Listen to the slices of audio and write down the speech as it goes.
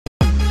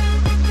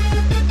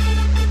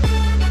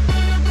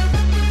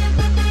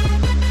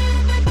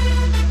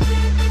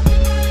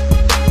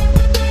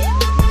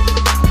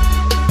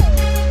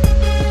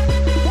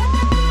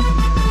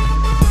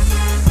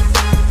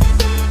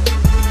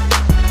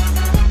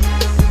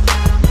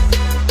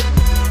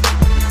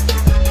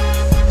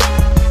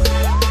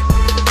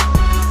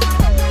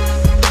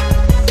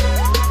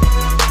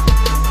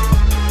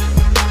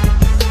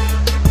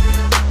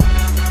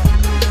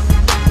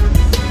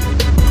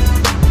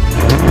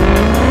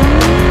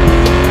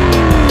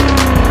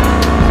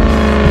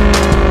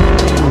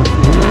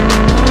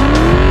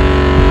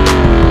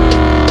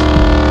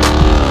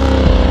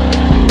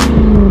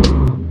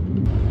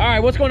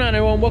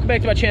welcome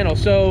back to my channel.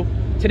 So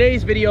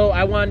today's video,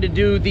 I wanted to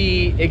do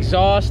the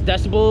exhaust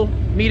decibel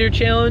meter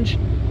challenge.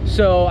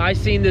 So I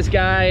seen this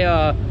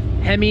guy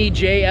Hemi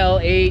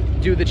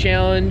JL8 do the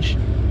challenge,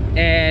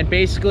 and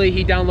basically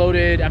he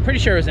downloaded, I'm pretty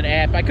sure it was an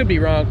app, I could be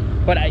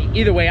wrong, but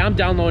either way, I'm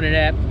downloading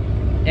an app,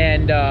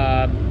 and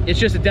it's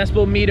just a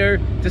decibel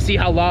meter to see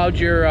how loud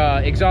your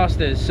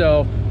exhaust is.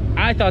 So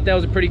I thought that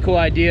was a pretty cool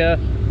idea,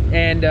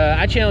 and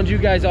I challenge you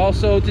guys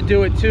also to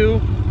do it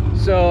too.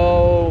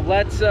 So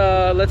let's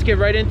get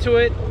right into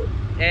it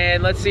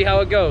and let's see how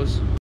it goes.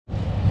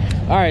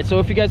 All right, so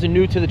if you guys are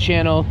new to the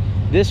channel,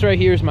 this right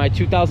here is my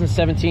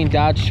 2017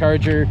 Dodge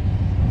Charger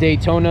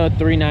Daytona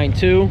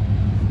 392,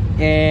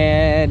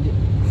 and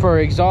for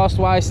exhaust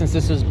wise, since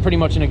this is pretty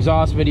much an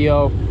exhaust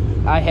video,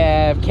 I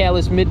have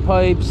Catless mid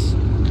pipes,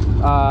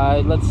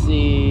 let's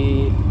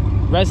see,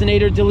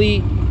 resonator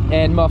delete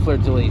and muffler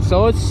delete.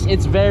 So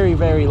it's very,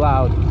 very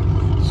loud.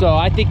 So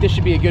I think this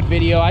should be a good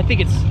video. I think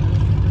it's,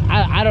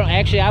 I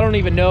don't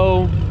even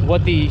know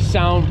what the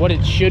sound, what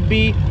it should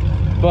be,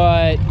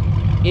 but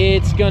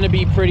it's gonna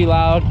be pretty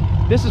loud.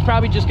 This is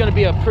probably just gonna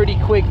be a pretty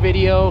quick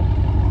video,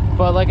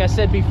 but like I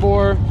said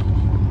before,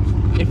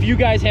 if you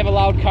guys have a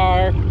loud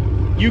car,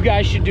 you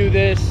guys should do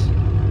this.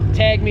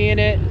 Tag me in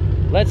it.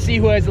 Let's see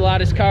who has the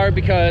loudest car,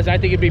 because I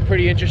think it'd be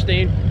pretty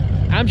interesting.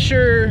 I'm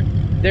sure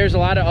there's a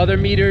lot of other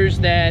meters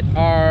that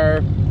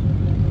are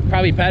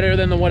probably better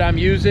than the one I'm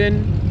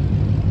using,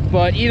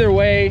 but either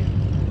way,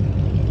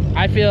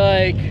 I feel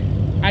like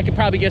I could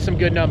probably get some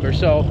good numbers.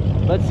 So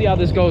let's see how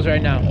this goes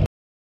right now.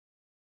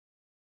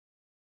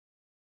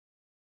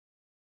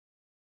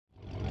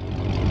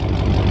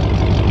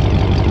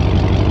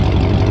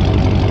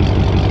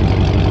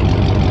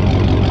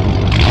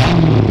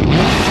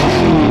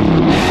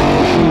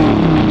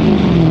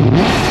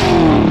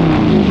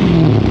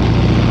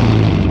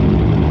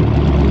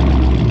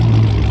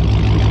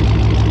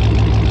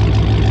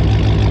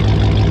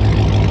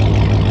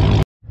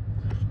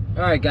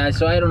 Alright guys,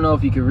 so I don't know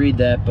if you can read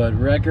that, but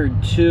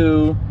record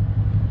 2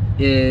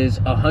 is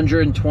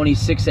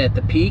 126 at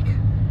the peak.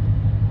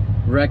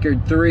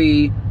 Record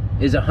 3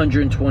 is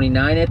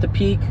 129 at the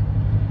peak.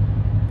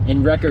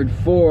 And record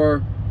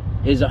 4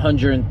 is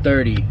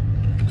 130.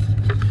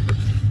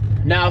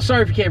 Now,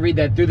 sorry if you can't read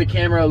that. Through the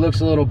camera, it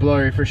looks a little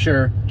blurry for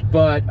sure.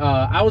 But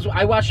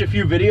I watched a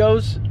few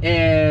videos,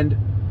 and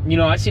you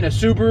know, I seen a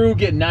Subaru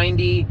get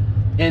 90,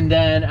 and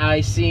then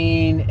I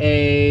seen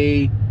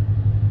a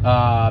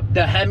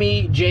the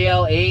Hemi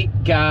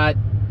JL8 got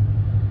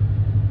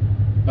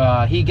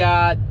he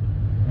got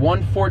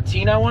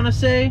 114, I want to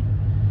say.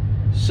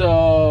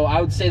 So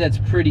I would say that's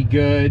pretty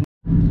good.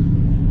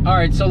 All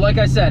right, so like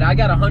I said, I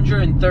got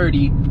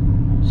 130,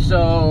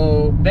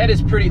 so that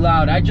is pretty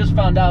loud. I just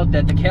found out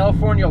that the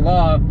California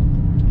law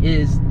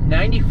is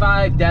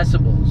 95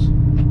 decibels,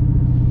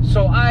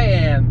 so I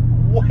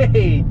am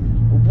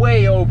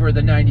way over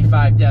the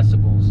 95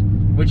 decibels,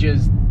 which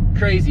is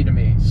crazy to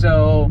me.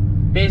 So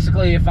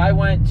basically, if I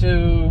went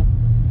to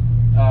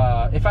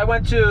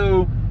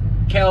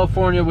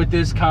California with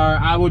this car,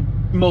 I would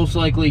most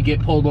likely get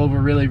pulled over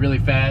really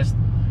fast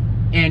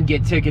and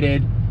get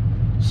ticketed.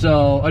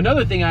 So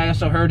another thing I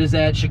also heard is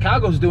that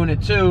Chicago's doing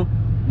it too.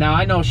 Now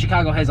I know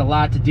Chicago has a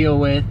lot to deal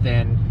with,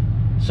 and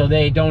so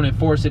they don't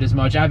enforce it as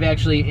much. I've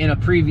actually, in a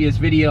previous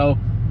video,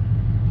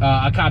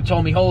 a cop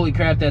told me, holy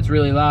crap, that's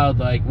really loud,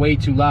 like way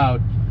too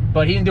loud,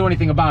 but he didn't do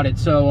anything about it.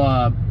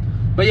 So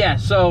but yeah,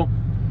 so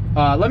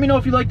let me know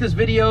if you like this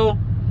video.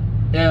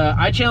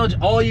 I challenge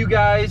all you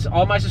guys,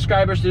 all my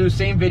subscribers, to do the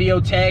same video.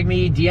 Tag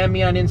me, DM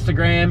me on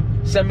Instagram,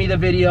 send me the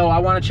video. I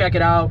want to check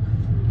it out,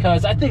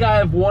 because I think I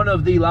have one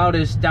of the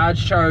loudest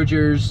Dodge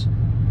Chargers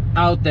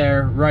out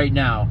there right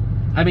now.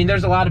 I mean,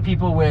 there's a lot of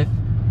people with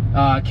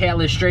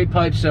Catless straight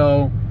pipe,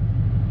 so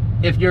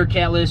if you're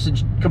Catless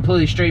and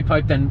completely straight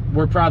pipe, then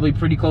we're probably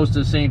pretty close to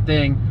the same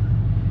thing.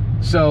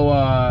 So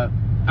I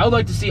would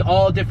like to see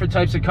all different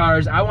types of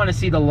cars. I want to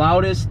see the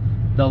loudest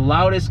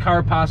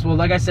car possible.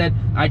 Like I said,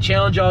 I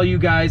challenge all you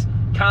guys.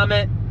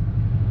 Comment,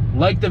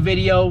 like the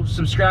video,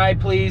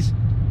 subscribe please,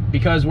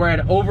 because we're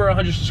at over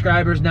 100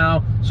 subscribers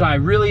now, so I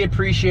really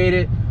appreciate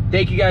it.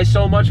 Thank you guys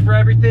so much for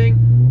everything,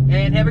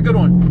 and have a good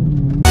one.